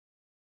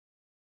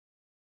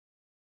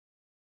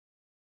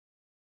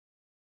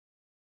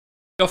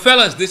Yo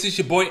fellas, this is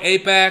your boy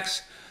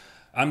Apex.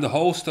 I'm the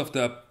host of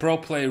the Pro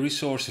Play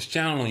Resources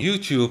channel on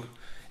YouTube.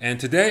 And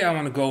today I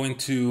want to go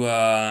into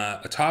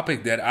a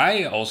topic that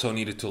I also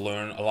needed to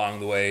learn along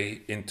the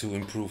way to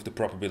improve the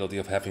probability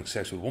of having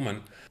sex with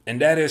women.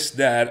 And that is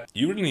that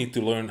you really need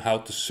to learn how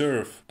to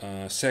serve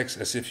sex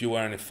as if you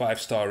were in a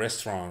 5-star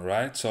restaurant,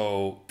 right?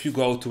 So if you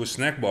go to a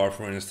snack bar,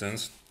 for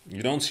instance,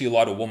 you don't see a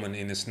lot of women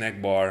in a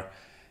snack bar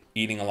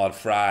eating a lot of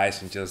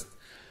fries and just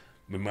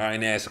with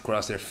mayonnaise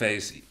across their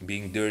face,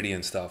 being dirty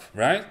and stuff,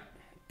 right?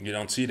 You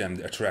don't see them,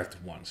 the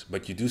attractive ones.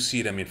 But you do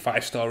see them in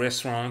 5-star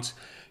restaurants.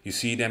 You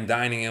see them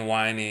dining and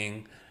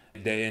whining.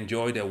 They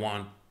enjoy, they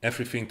want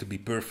everything to be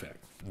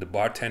perfect. The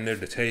bartender,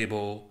 the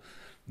table,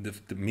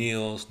 the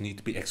meals need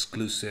to be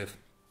exclusive.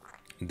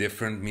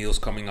 Different meals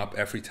coming up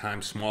every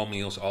time, small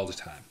meals all the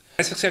time.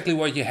 That's exactly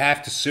what you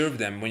have to serve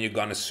them when you're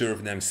gonna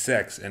serve them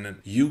sex. And then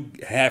you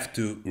have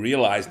to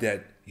realize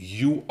that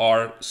you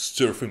are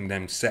serving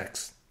them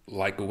sex.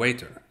 Like a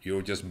waiter,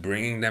 you're just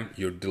bringing them,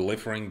 you're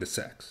delivering the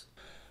sex.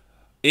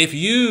 If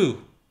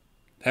you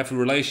have a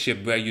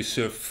relationship where you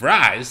serve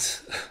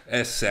fries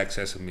as sex,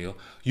 as a meal,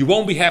 you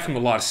won't be having a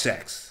lot of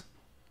sex,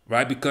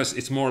 right? Because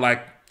it's more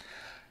like,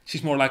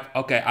 she's more like,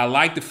 okay, I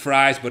like the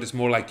fries, but it's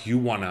more like you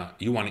wanna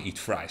eat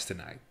fries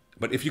tonight.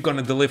 But if you're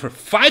gonna deliver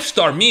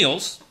 5-star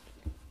meals,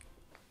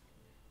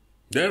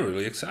 they're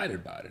really excited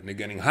about it. And they're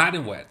getting hot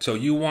and wet. So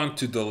you want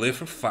to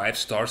deliver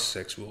 5-star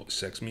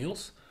sex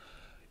meals.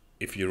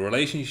 If you're in a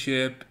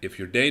relationship, if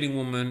you're dating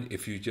women,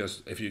 if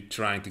you're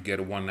trying to get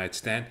a one-night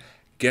stand,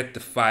 get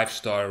the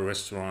 5-star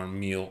restaurant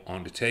meal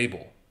on the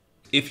table.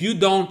 If you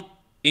don't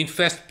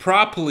invest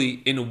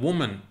properly in a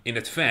woman in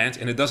advance,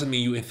 and it doesn't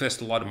mean you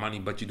invest a lot of money,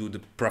 but you do the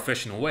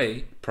professional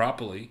way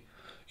properly,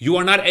 you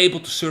are not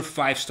able to serve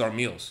 5-star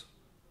meals.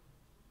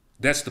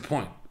 That's the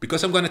point.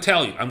 Because I'm going to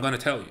tell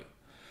you.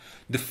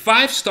 The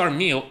 5-star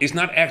meal is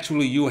not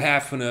actually you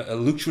have a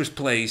luxurious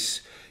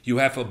place, you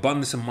have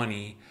abundance of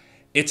money.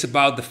 It's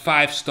about the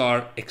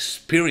 5-star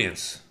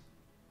experience.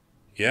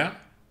 Yeah?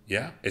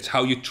 It's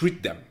how you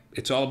treat them.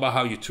 It's all about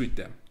how you treat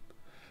them.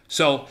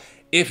 So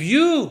if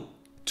you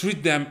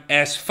treat them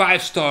as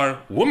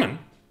 5-star woman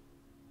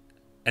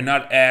and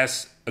not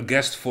as a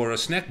guest for a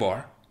snack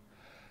bar,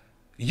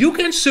 you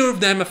can serve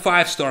them a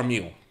 5-star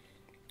meal.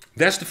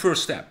 That's the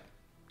first step.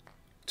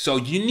 So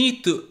you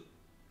need to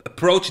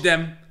approach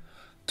them,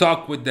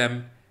 talk with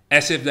them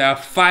as if they are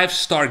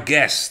 5-star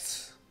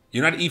guests.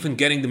 You're not even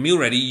getting the meal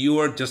ready. You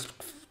are just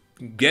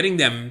getting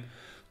them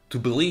to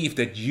believe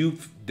that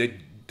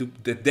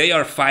that they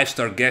are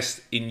 5-star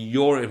guests in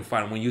your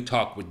environment when you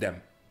talk with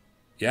them.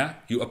 Yeah,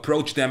 you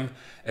approach them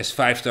as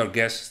 5-star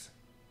guests,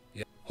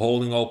 yeah?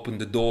 Holding open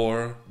the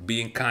door,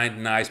 being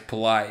kind, nice,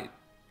 polite,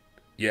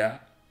 yeah,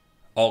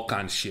 all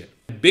kind of shit.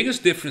 The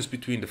biggest difference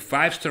between the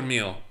 5-star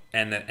meal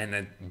and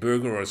a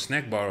burger or a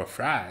snack bar or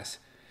fries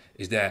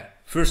is that,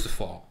 first of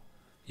all,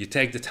 you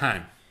take the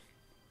time.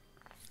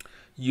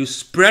 You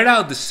spread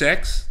out the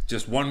sex,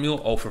 just one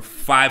meal, over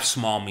 5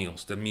 small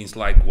meals. That means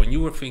like when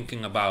you were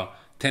thinking about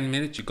 10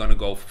 minutes, you're going to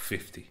go for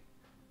 50,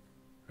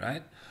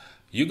 right?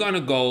 You're going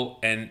to go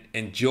and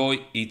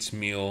enjoy each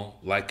meal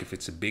like if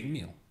it's a big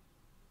meal,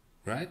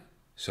 right?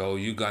 So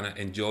you're going to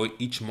enjoy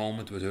each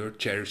moment with her,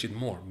 cherish it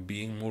more,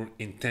 being more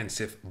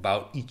intensive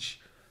about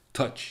each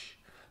touch,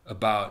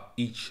 about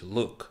each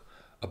look,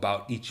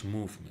 about each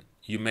movement.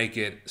 You make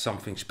it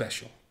something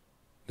special.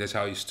 That's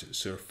how you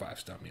serve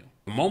 5-star meal.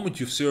 The moment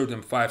you've served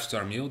them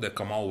 5-star meal, they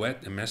come all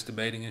wet and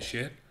masturbating and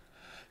shit,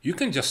 you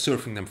can just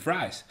serving them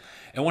fries.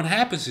 And what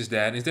happens is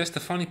that's the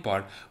funny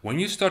part, when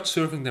you start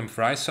serving them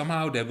fries,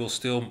 somehow they will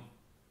still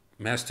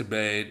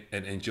masturbate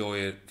and enjoy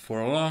it for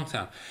a long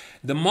time.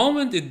 The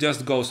moment it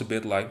just goes a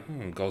bit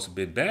like, goes a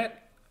bit bad,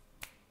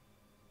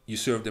 you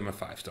serve them a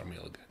 5-star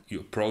meal again.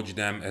 You approach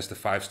them as the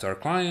 5-star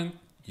client,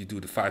 you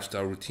do the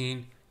 5-star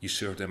routine, you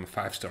serve them a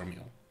 5-star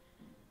meal.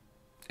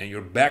 And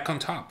you're back on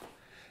top.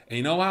 And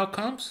you know how it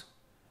comes?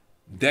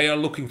 They are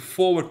looking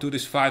forward to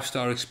this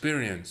 5-star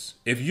experience.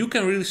 If you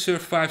can really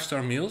serve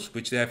 5-star meals,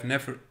 which they have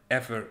never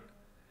ever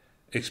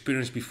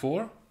experienced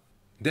before,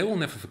 they will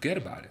never forget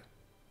about it.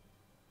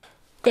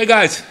 Okay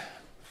guys,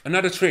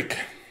 another trick.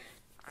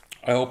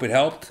 I hope it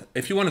helped.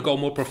 If you want to go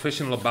more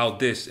professional about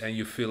this and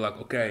you feel like,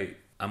 okay,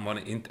 I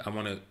want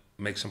to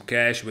make some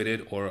cash with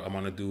it, or I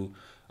want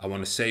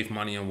to save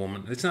money on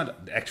women. It's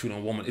not actually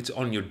on women, it's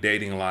on your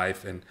dating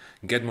life, and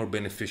get more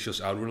beneficials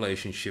out of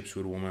relationships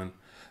with women.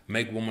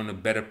 Make women a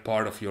better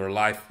part of your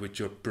life with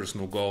your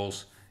personal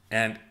goals,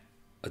 and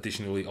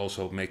additionally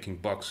also making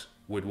bucks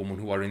with women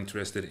who are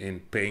interested in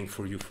paying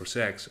for you for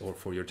sex or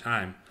for your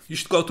time. You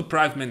should go to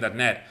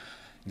privateman.net.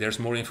 There's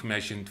more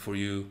information for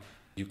you.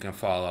 You can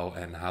follow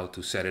and how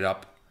to set it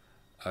up.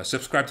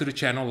 Subscribe to the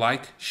channel,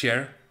 like,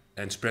 share,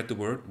 and spread the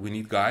word. We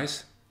need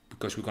guys,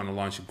 because we're going to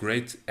launch a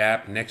great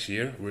app next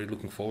year. We're really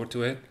looking forward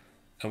to it.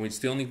 And we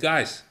still need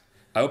guys.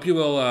 I hope you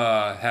will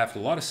have a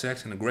lot of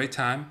sex and a great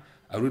time.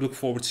 I really look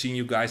forward to seeing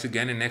you guys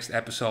again in the next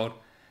episode.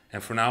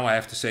 And for now, I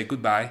have to say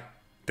goodbye.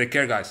 Take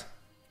care, guys.